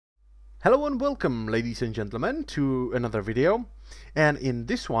Hello and welcome, ladies and gentlemen, to another video. And in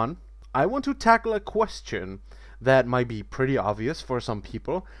this one, I want to tackle a question that might be pretty obvious for some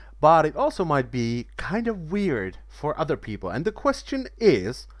people, but it also might be kind of weird for other people. And the question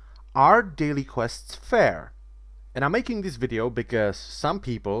is, are daily quests fair? And I'm making this video because some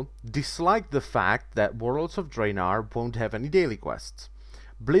people dislike the fact that Worlds of Draenor won't have any daily quests.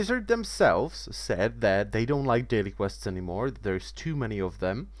 Blizzard themselves said that they don't like daily quests anymore, there's too many of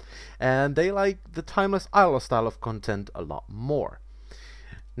them, and they like the Timeless Isle style of content a lot more.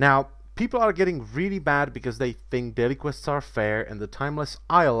 Now, people are getting really mad because they think daily quests are fair and the Timeless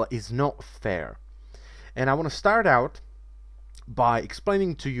Isle is not fair. And I want to start out by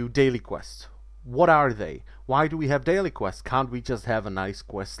explaining to you daily quests. What are they? Why do we have daily quests? Can't we just have a nice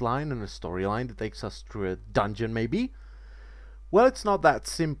quest line and a storyline that takes us through a dungeon maybe? Well, it's not that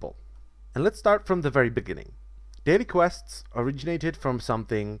simple. And let's start from the very beginning. Daily quests originated from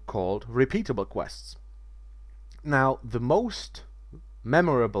something called repeatable quests. Now, the most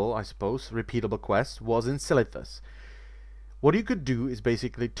memorable, I suppose, repeatable quest was in Silithus. What you could do is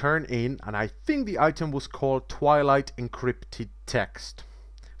basically turn in, and I think the item was called Twilight Encrypted Text.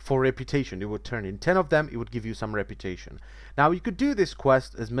 For reputation, you would turn in 10 of them, it would give you some reputation. Now, you could do this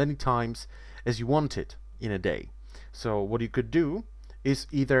quest as many times as you wanted in a day. So what you could do is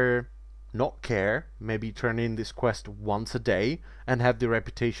either not care, maybe turn in this quest once a day and have the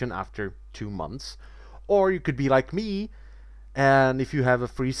reputation after 2 months. Or you could be like me, and if you have a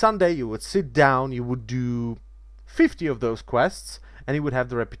free Sunday, you would sit down, you would do 50 of those quests, and you would have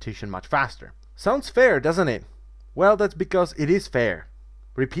the reputation much faster. Sounds fair, doesn't it? Well, that's because it is fair.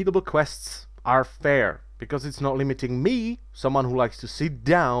 Repeatable quests are fair, because it's not limiting me, someone who likes to sit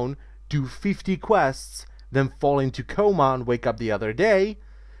down, do 50 quests, then fall into coma and wake up the other day.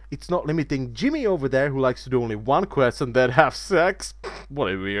 It's not limiting Jimmy over there who likes to do only one quest and then have sex. What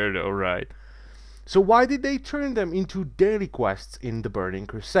a weirdo, right? So why did they turn them into daily quests in the Burning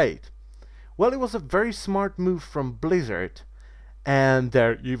Crusade? Well, it was a very smart move from Blizzard, and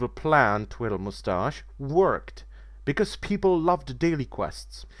their evil plan, Twiddle Mustache, worked because people loved daily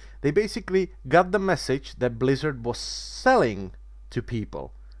quests. They basically got the message that Blizzard was selling to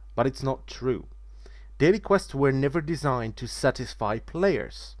people, but it's not true. Daily quests were never designed to satisfy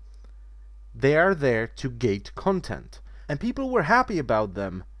players. They are there to gate content. And people were happy about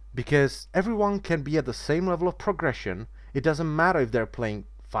them, because everyone can be at the same level of progression. It doesn't matter if they're playing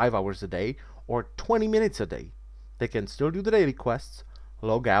 5 hours a day or 20 minutes a day. They can still do the daily quests,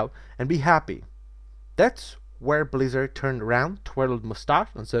 log out, and be happy. That's where Blizzard turned around, twirled mustache,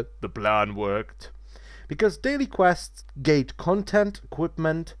 and said, the plan worked. Because daily quests gate content,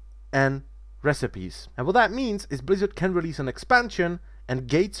 equipment, and recipes. And what that means is Blizzard can release an expansion and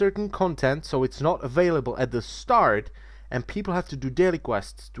gate certain content so it's not available at the start and people have to do daily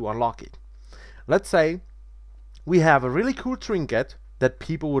quests to unlock it. Let's say we have a really cool trinket that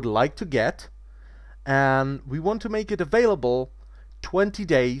people would like to get and we want to make it available 20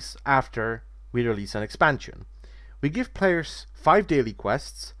 days after we release an expansion. We give players 5 daily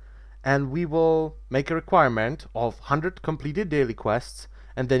quests and we will make a requirement of 100 completed daily quests,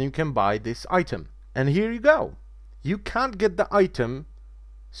 and then you can buy this item. And here you go. You can't get the item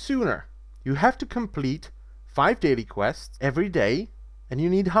sooner. You have to complete 5 daily quests every day, and you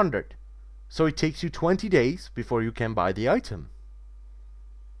need 100. So it takes you 20 days before you can buy the item.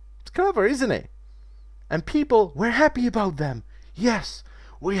 It's clever, isn't it? And people were happy about them. Yes,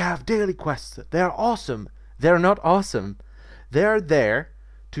 we have daily quests. They're awesome. They're not awesome. They're there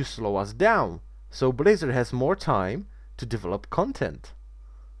to slow us down, so Blizzard has more time to develop content.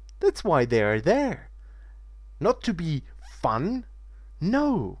 That's why they are there. Not to be fun.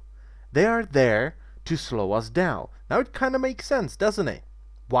 No. They are there to slow us down. Now it kind of makes sense, doesn't it?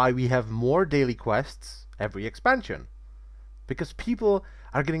 Why we have more daily quests every expansion. Because people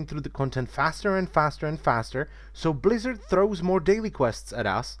are getting through the content faster and faster and faster, so Blizzard throws more daily quests at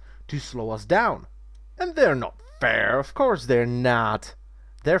us to slow us down. And they're not fair. Of course they're not.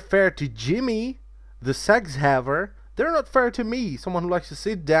 They're fair to Jimmy, the sex haver. They're not fair to me, someone who likes to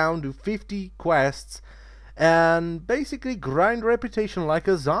sit down, do 50 quests, and basically grind reputation like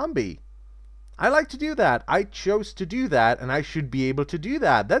a zombie. I like to do that. I chose to do that, and I should be able to do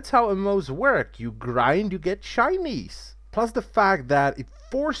that. That's how MMOs work. You grind, you get shinies. Plus the fact that it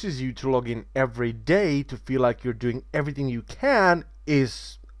forces you to log in every day to feel like you're doing everything you can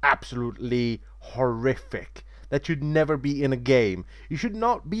is absolutely horrific. That should never be in a game. You should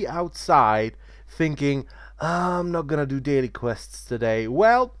not be outside thinking, I'm not gonna do daily quests today.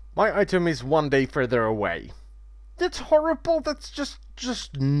 Well, my item is 1 day further away. That's horrible. That's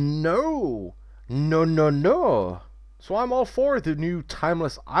just no. No. So I'm all for the new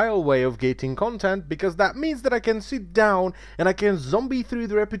Timeless Isle way of gating content, because that means that I can sit down and I can zombie through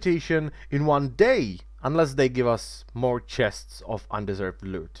the reputation in one day, unless they give us more chests of undeserved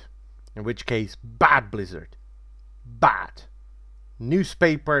loot. In which case, bad Blizzard. Bad.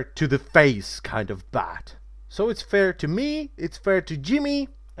 Newspaper to the face kind of bad. So it's fair to me, it's fair to Jimmy,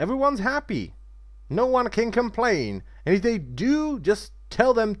 everyone's happy. No one can complain, and if they do, just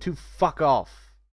tell them to fuck off.